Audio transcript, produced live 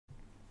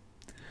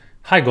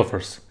Hi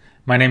Gophers,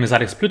 my name is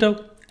Alex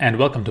Pluto and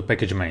welcome to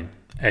Package Main,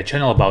 a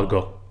channel about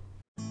Go.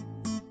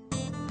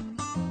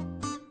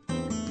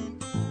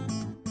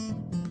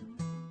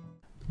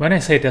 When I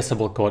say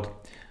testable code,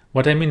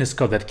 what I mean is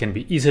code that can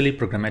be easily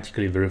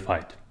programmatically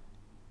verified.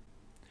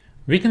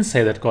 We can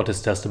say that code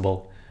is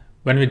testable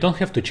when we don't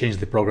have to change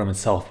the program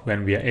itself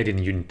when we are adding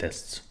unit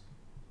tests.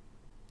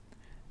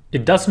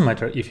 It doesn't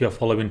matter if you are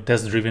following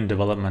test-driven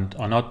development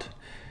or not,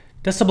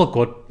 testable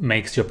code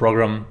makes your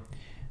program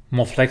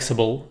more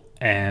flexible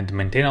and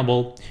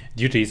maintainable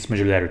due to its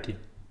modularity.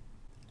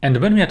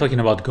 And when we are talking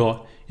about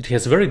Go, it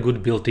has very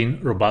good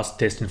built-in robust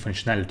testing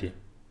functionality.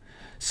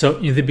 So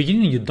in the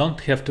beginning you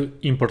don't have to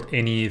import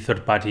any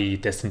third-party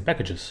testing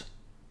packages.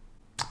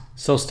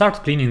 So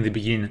start clean in the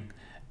beginning,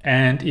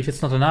 and if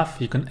it's not enough,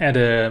 you can add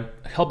a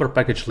helper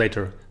package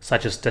later,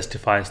 such as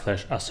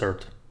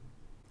testify/assert.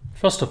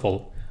 First of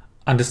all,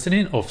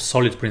 understanding of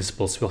solid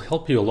principles will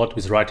help you a lot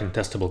with writing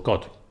testable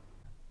code.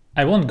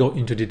 I won't go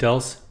into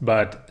details,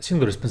 but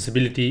single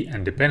responsibility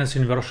and dependency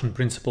inversion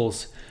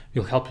principles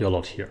will help you a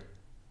lot here.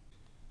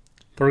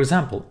 For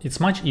example, it's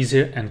much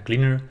easier and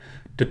cleaner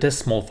to test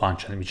small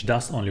function which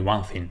does only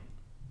one thing.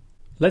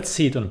 Let's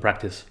see it on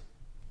practice.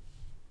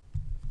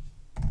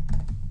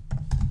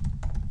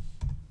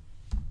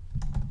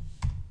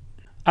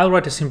 I'll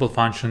write a simple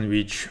function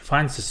which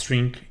finds a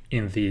string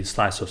in the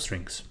slice of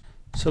strings.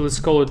 So let's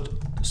call it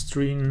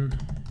string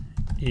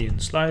in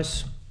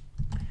slice.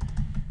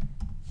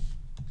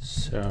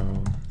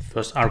 So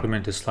first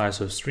argument is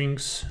slice of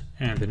strings,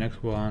 and the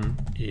next one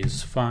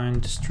is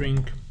find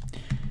string,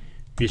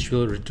 which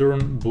will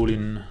return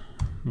Boolean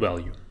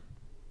value.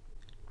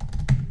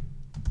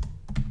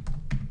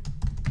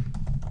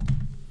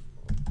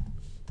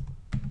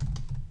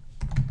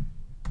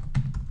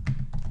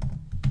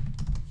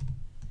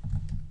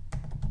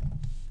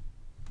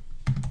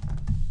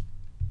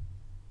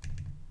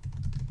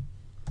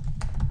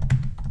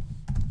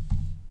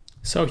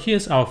 So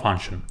here's our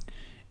function.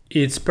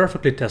 It's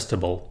perfectly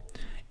testable.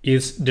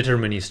 It's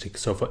deterministic,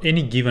 so for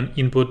any given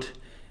input,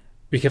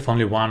 we have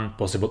only one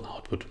possible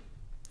output.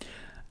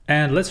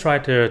 And let's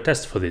write a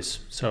test for this.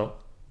 So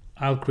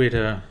I'll create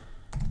a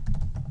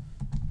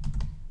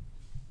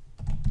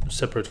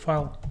separate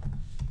file.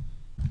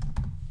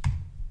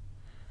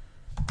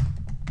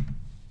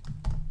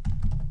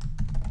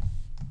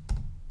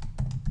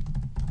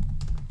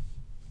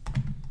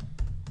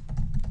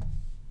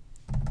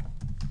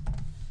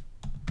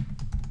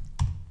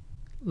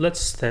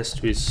 Let's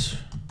test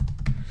with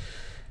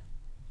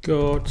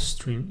got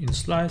string in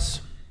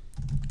slice.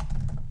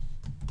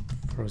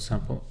 For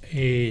example,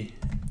 A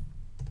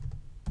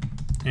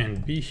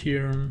and B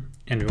here,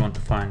 and we want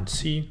to find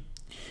C,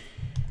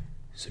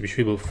 so which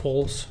will be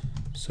false.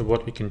 So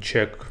what we can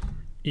check,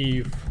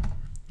 if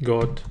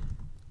got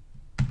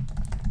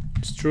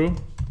is true,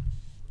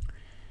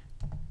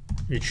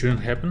 which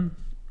shouldn't happen,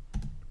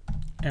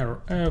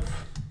 error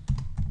F,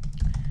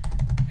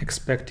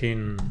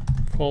 expecting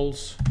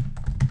false,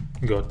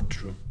 got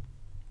true.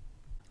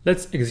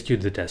 Let's execute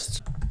the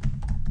test.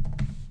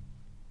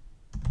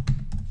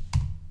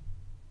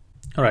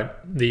 Alright,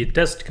 the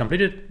test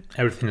completed,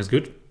 everything is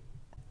good.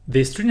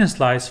 The string and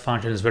slice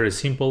function is very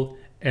simple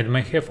and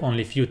may have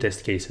only few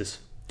test cases.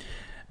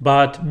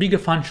 But bigger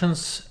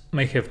functions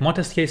may have more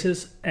test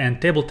cases,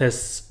 and table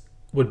tests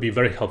would be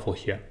very helpful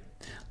here.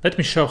 Let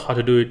me show how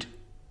to do it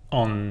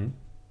on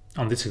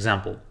this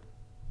example.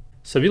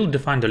 So we'll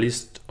define the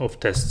list of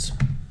tests.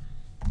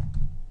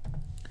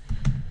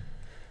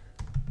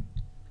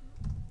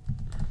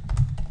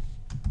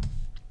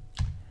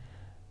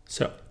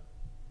 So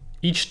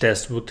each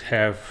test would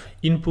have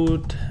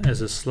input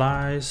as a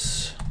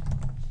slice,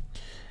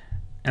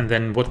 and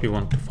then what we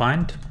want to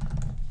find,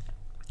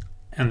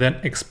 and then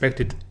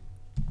expected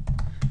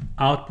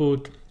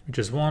output, which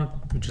is 1,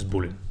 which is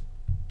Boolean.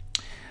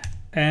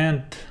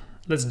 And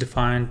let's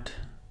define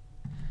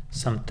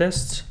some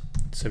tests,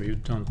 so we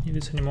don't need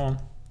this anymore.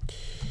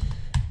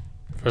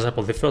 For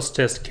example, the first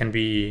test can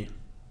be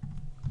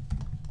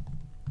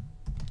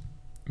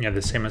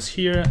the same as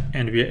here,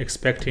 and we are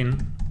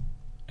expecting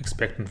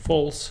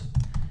false.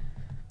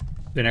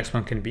 The next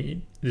one can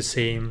be the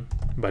same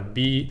but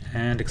B,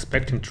 and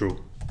expecting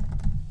true.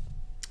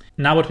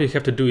 Now what we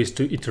have to do is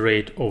to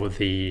iterate over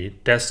the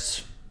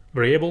tests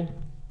variable.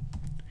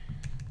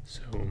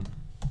 So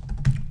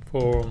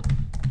for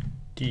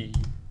t,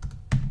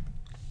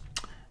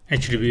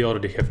 actually we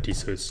already have t,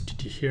 so it's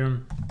tt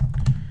here,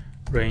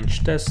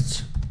 range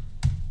tests,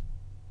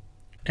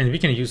 and we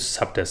can use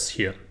subtests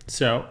here.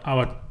 So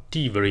our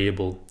t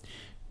variable,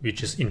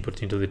 which is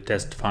input into the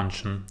test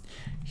function,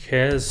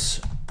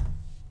 has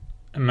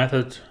a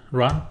method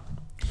run,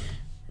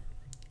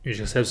 which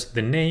accepts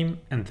the name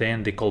and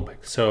then the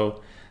callback.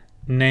 So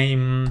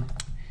name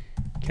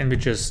can be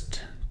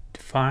just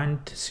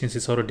defined since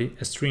it's already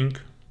a string,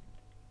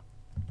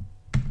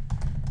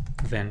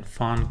 then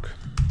func,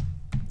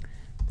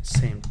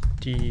 same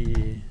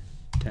t,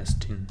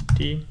 testing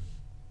t.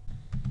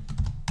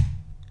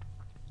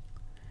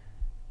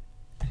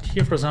 And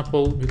here, for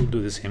example, we'll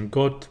do the same.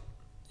 Got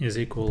is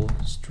equal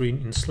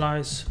string in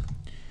slice,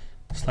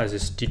 slice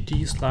is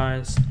tt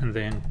slice and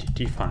then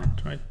tt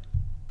find, right?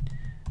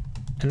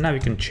 And now we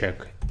can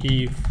check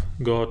if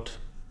got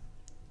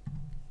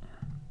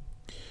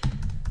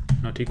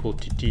not equal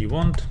tt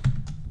want,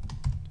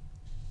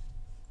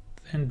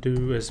 then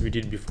do as we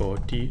did before,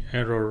 t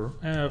error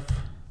f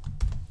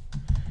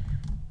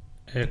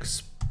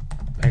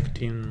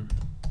expecting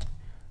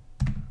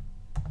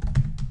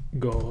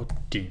got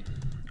t,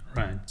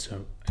 right?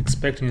 So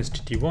expecting is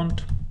tt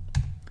want,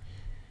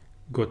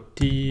 got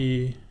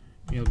t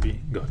will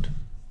be got.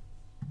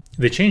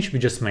 The change we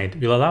just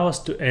made will allow us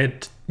to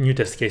add new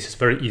test cases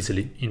very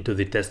easily into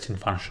the testing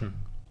function.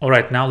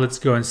 Alright, now let's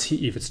go and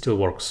see if it still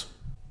works.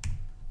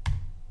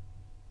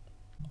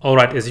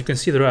 Alright, as you can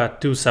see, there are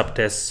two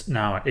subtests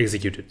now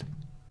executed.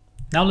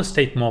 Now let's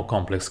take more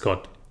complex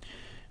code,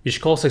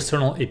 which calls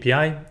external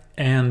API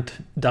and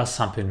does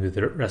something with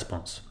the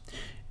response.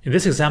 In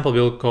this example,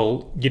 we'll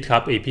call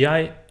GitHub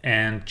API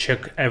and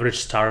check average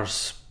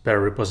stars per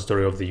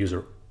repository of the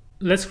user.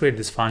 Let's create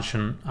this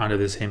function under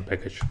the same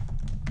package.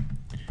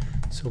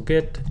 So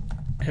get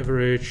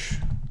average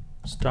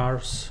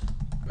stars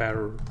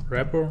per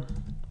repo.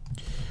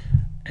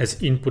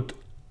 As input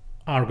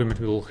argument,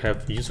 we will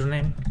have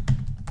username.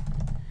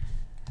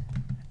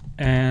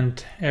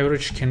 And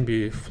average can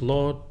be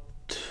float.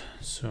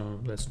 So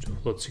let's do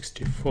float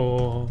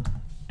 64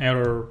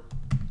 error.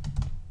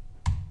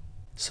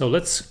 So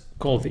let's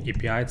call the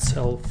API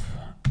itself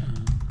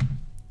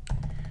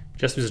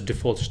just with the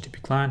default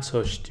HTTP client.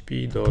 So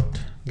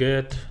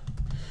http.get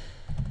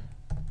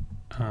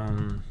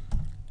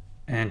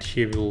and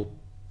here we'll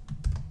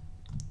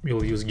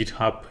use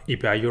GitHub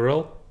API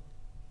URL,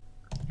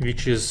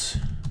 which is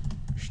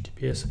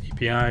https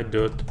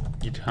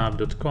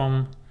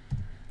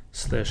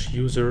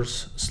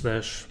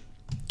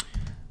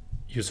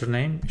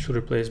api.github.com/users/username. Should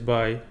replace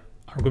by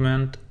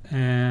argument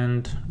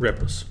and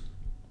repos.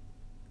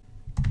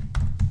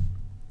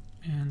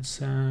 And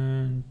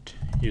send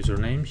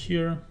username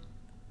here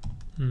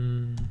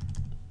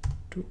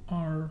to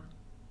R.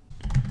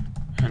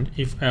 And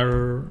if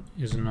error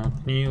is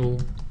not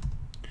nil,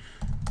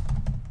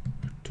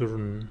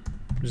 return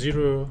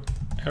 0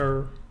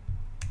 error.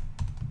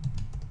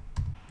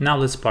 Now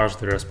let's parse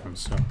the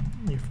response. So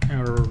if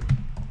error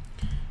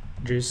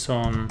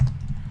JSON,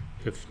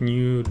 if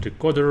new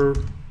decoder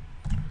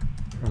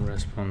from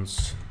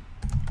response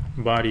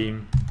body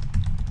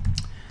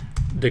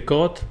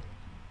decode,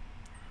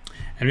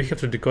 and we have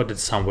to decode it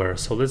somewhere.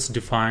 So let's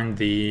define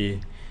the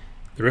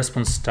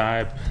response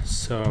type.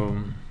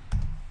 So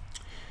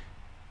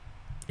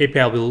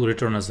API will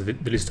return us the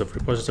list of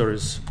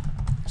repositories.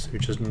 So we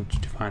just need to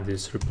define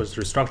this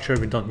repository structure.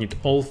 We don't need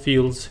all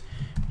fields,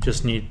 we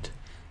just need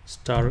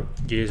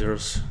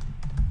stargazers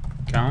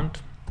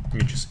count,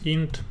 which is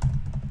int,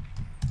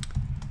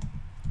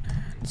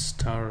 and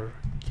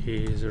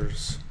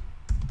stargazers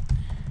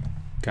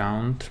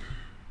count.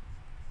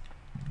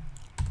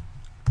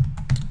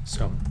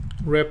 So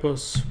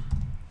repos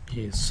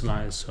is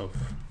slice of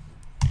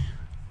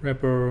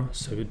repo,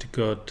 so we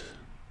decode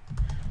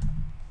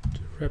the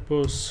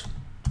repos,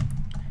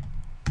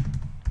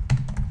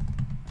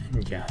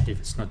 and yeah, if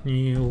it's not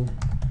nil,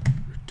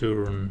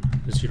 return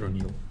 0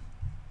 nil.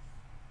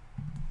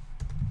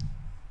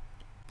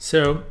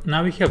 So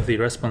now we have the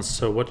response.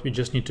 So what we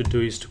just need to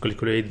do is to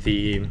calculate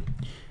the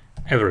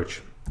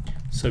average.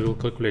 So we'll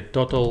calculate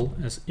total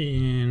as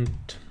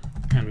int,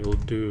 and we'll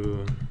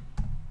do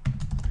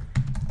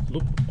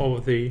loop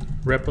of the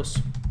repos,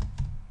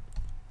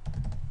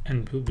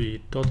 and will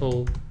be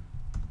total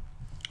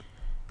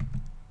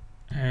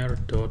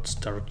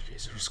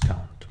air.stargazers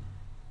count.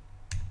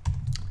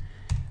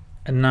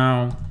 And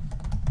now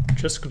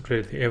just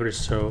calculate the average.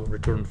 So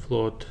return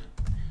float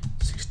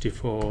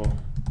 64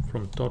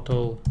 from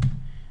total,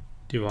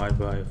 divide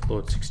by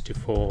float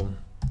 64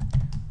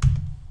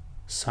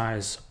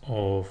 size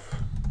of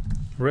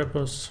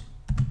repos,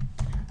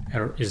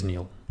 error is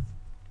nil.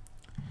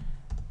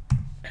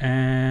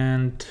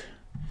 And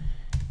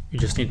you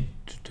just need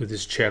to do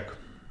this check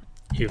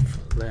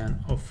if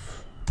len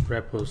of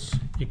repos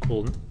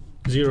equal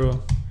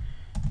 0,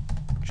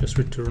 just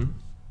return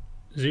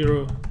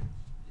 0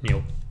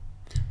 nil,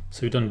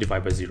 so you don't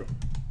divide by 0.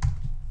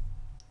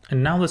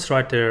 And now let's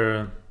write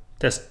a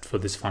test for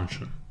this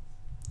function.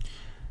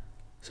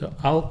 So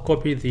I'll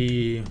copy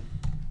the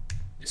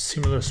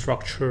similar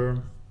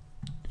structure,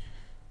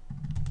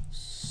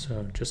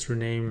 so just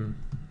rename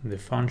the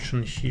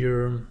function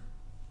here,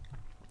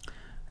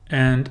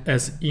 and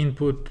as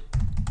input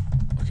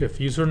we have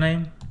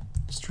username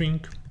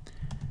string,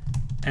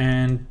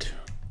 and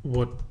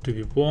what do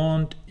we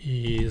want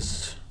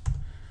is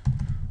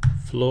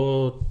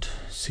float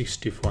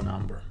 64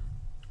 number.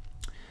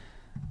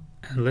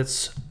 And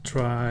let's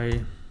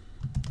try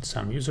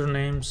some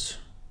usernames.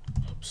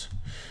 Oops.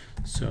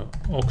 So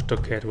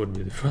octocat would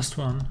be the first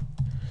one.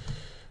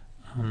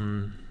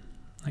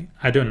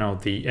 I don't know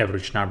the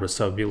average number,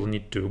 so we'll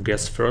need to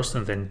guess first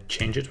and then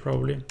change it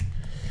probably.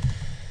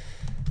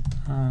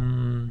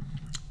 And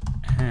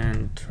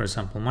for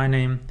example, my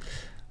name,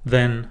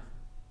 then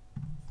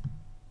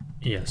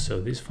Yeah,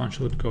 so this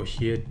function would go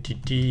here,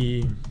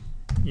 tt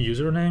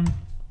username,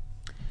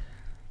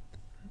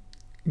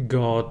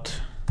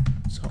 got,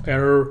 so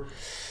error.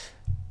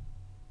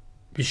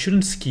 We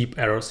shouldn't skip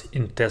errors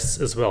in tests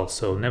as well,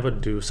 so never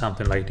do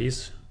something like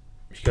this,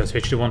 because we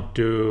actually want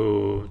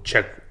to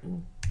check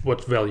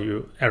what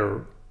value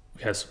error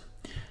has.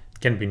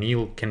 It can be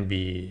nil, can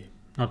be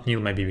not nil,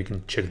 maybe we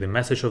can check the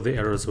message of the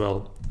error as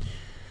well.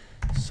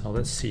 So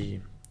let's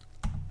see,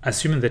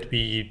 assuming that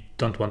we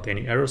don't want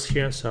any errors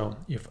here, so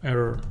if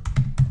error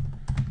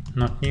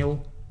not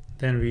nil,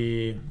 then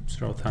we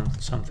throw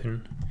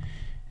something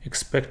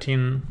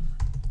expecting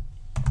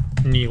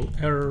nil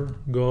error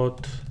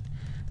got,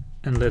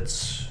 and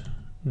let's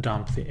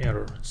dump the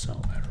error,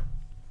 so error.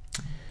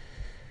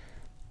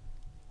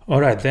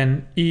 All right,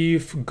 then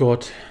if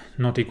got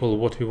not equal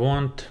what we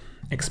want,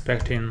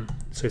 expecting,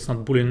 so it's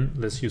not boolean,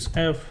 let's use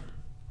f,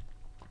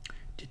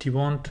 tt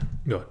want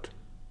got.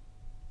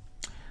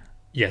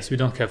 Yes, we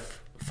don't have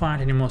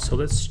find anymore, so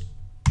let's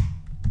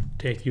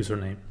take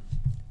username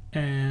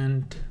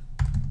and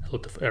a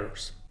lot of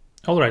errors.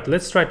 All right,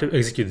 let's try to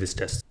execute this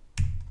test.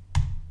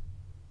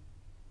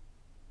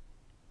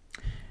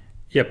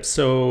 Yep,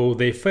 so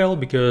they fail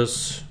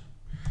because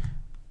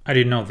I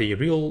didn't know the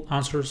real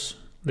answers.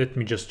 Let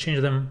me just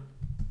change them.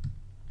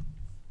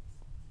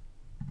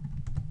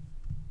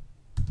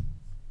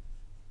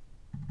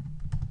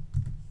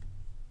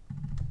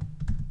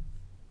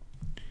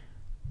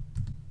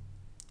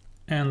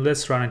 And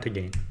let's run it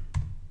again.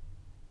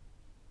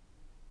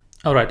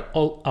 All right,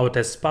 all our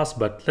tests passed,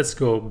 but let's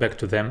go back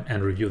to them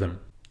and review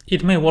them.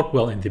 It may work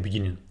well in the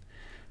beginning.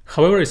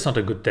 However, it's not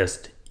a good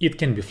test. It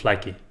can be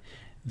flaky.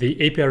 The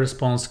API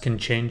response can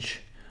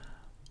change,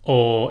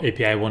 or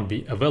API won't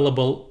be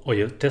available, or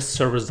your test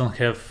servers don't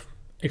have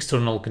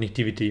external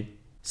connectivity.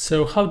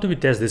 So how do we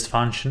test this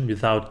function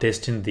without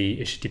testing the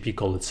HTTP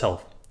call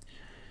itself?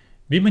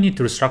 We may need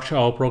to restructure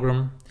our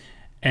program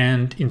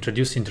and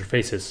introduce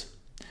interfaces.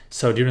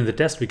 So during the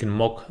test, we can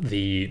mock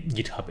the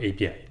GitHub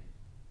API.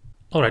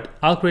 All right,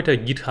 I'll create a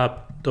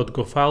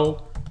github.go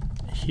file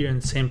here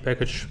in the same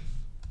package.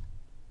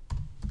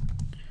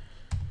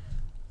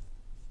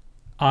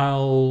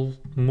 I'll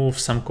move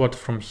some code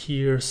from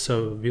here,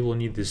 so we will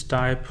need this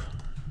type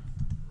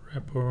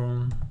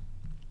wrapper.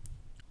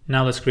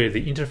 Now let's create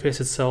the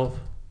interface itself.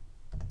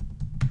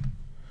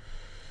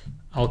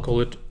 I'll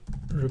call it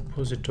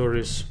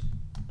repositories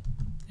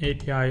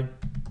API,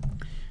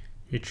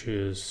 which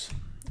is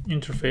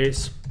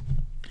interface,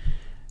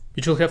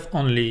 which will have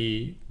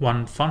only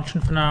one function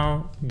for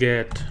now,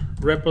 get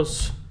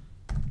repos.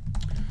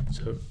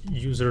 So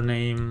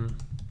username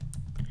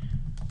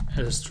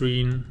as a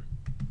string,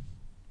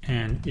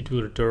 and it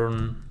will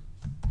return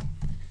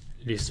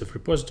list of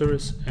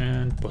repositories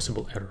and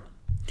possible error.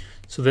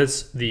 So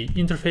that's the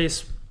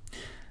interface.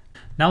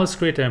 Now let's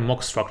create a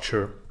mock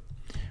structure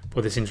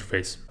for this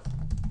interface.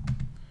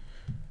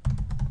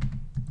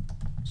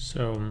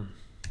 So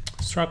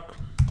struct,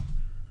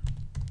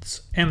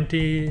 it's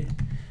empty,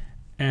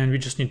 and we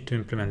just need to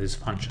implement this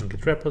function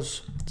get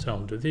repos. So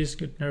I'll do this,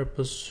 get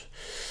repos.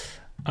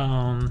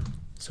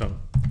 So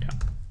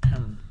yeah,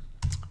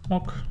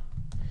 mock.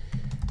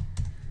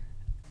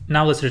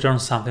 Now let's return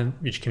something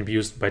which can be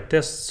used by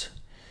tests.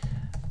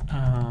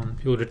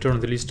 We'll return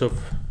the list of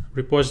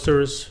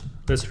repositories.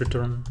 Let's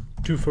return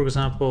 2, for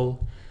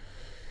example.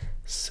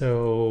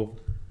 So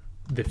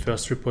the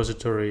first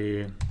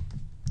repository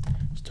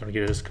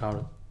target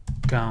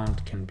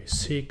count can be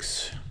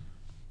 6,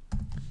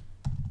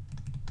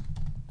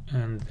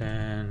 and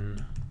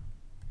then,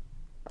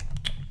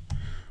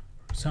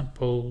 for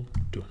example,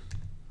 2,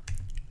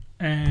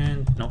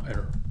 and no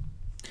error.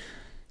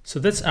 So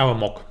that's our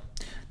mock.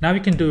 Now we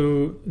can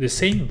do the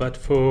same, but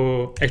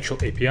for actual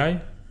API.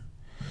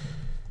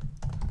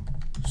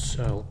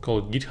 So I'll call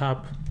it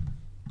GitHub,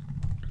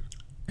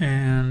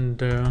 and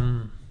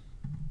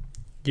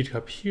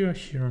GitHub here,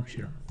 here,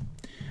 here.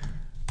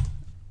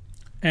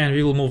 And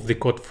we will move the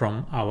code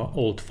from our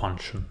old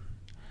function.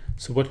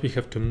 So what we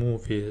have to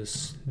move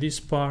is this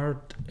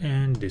part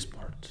and this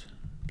part.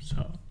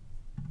 So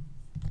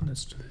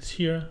let's do this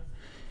here.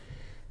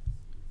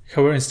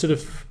 However, instead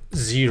of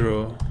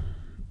 0,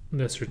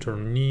 let's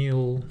return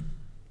nil.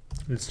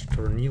 Let's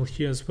return nil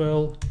here as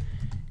well.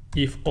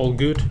 If all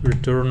good,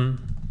 return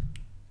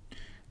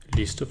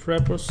list of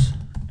repos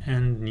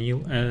and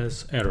nil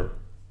as error.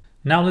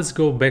 Now let's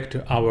go back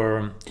to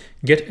our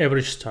get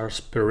average stars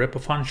per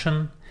repo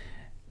function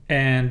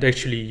and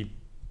actually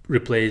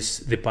replace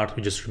the part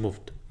we just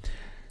removed.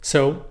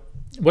 So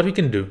what we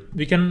can do,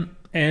 we can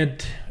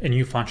add a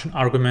new function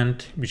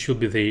argument, which will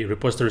be the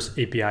repositories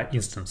API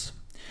instance.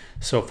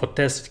 So for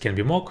test, it can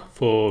be mock.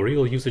 For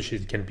real usage,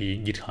 it can be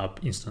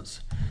GitHub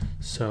instance.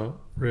 So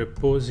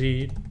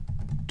repositories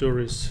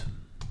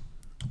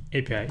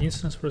API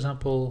instance, for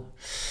example.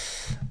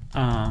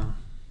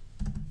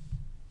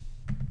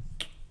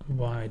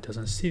 Why it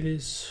doesn't see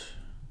this?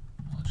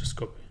 I'll just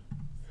copy.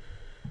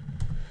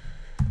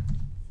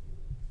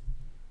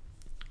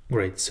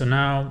 Great. So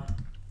now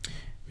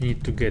we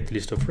need to get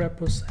list of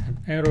repos and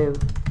error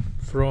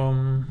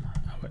from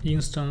our our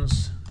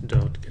instance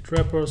dot get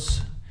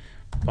wrappers,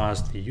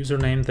 pass the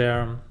username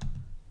there,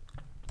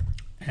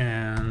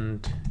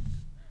 and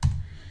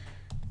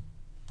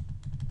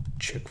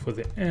check for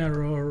the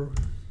error,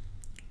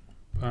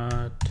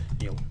 but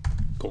nil.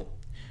 Cool.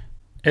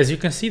 As you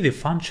can see, the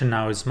function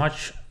now is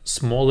much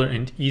smaller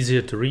and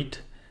easier to read,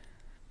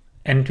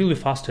 and really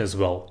faster as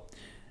well.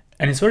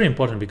 And it's very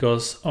important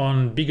because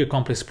on bigger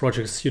complex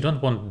projects, you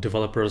don't want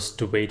developers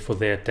to wait for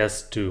their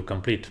tests to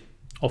complete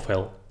or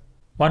fail.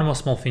 One more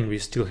small thing we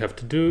still have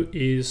to do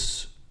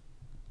is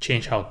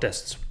change our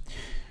tests,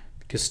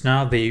 because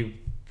now they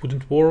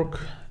wouldn't work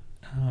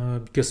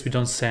because we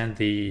don't send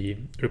the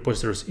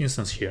repository's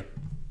instance here.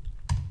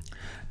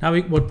 Now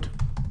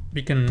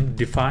we can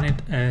define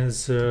it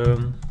as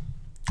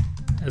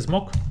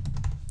mock,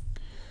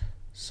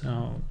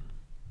 so,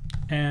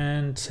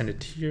 and send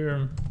it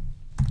here.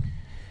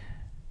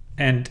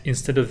 And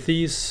instead of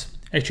these,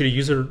 actually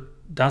user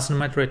doesn't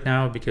matter right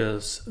now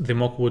because the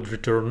mock would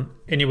return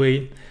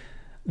anyway,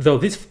 though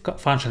this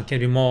function can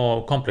be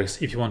more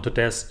complex if you want to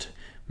test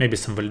maybe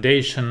some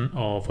validation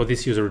or for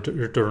this user to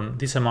return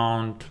this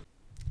amount.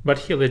 But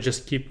here let's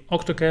just keep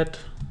octocat.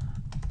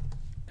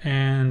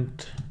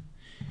 And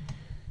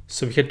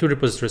so we had two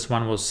repositories,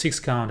 one was 6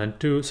 count and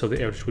 2, so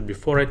the average would be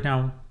 4 right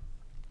now.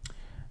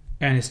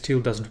 And it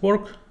still doesn't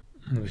work.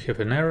 And we have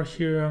an error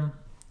here.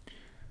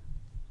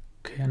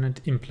 Cannot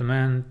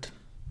implement.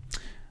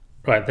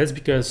 Right, that's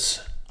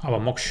because our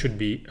mock should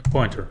be a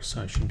pointer,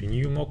 so it should be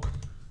new mock.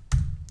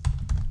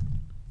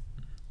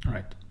 All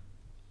right.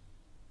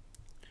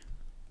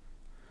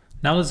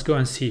 Now let's go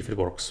and see if it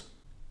works.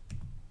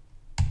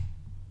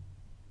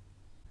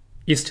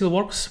 It still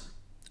works,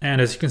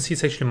 and as you can see,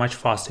 it's actually much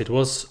faster. It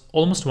was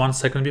almost 1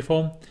 second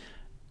before,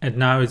 and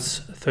now it's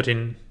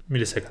 13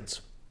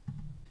 milliseconds.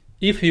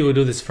 If we would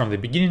do this from the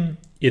beginning,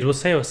 it will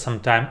save us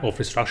some time of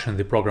restructuring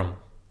the program.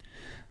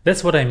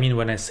 That's what I mean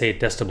when I say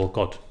testable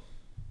code.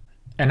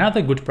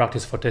 Another good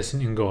practice for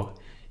testing in Go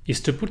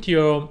is to put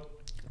your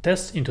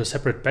tests into a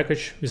separate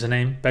package with the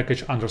name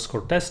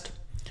package_test,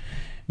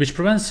 which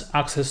prevents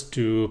access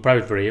to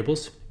private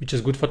variables, which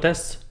is good for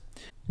tests,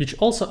 which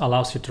also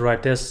allows you to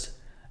write tests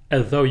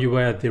as though you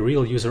were the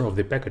real user of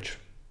the package.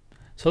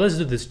 So let's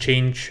do this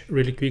change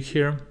really quick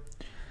here.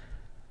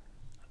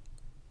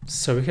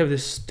 So we have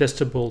this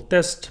testable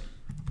test.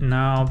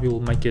 Now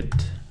we'll make it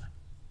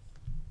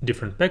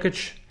different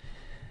package.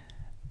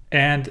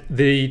 And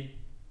the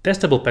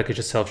testable package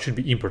itself should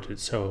be imported.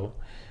 So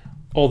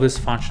all this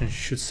function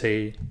should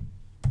say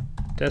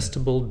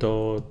testable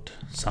dot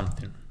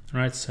something,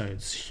 right? So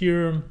it's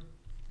here,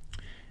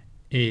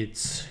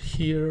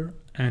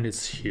 and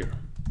it's here.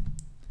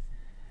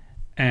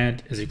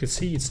 And as you can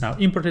see, it's now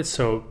imported.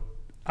 So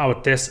our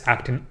test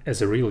acting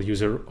as a real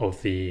user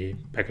of the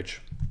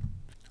package.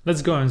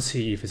 Let's go and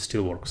see if it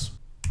still works.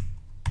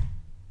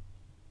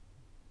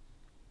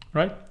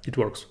 Right, it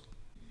works.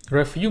 There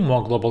are a few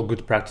more global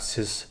good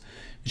practices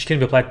which can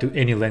be applied to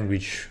any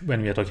language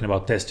when we are talking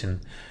about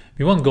testing.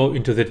 We won't go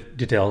into the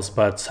details,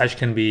 but such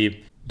can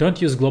be: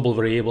 don't use global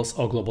variables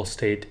or global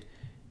state.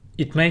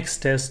 It makes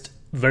tests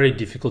very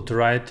difficult to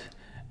write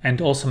and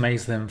also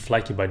makes them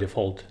flaky by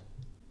default.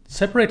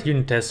 Separate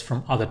unit tests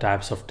from other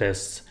types of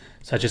tests,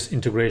 such as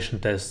integration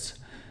tests.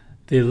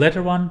 The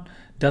latter one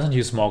doesn't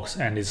use mocks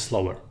and is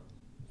slower.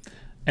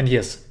 And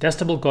yes,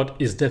 testable code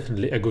is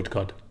definitely a good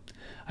code.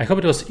 I hope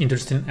it was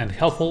interesting and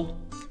helpful.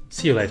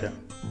 See you later.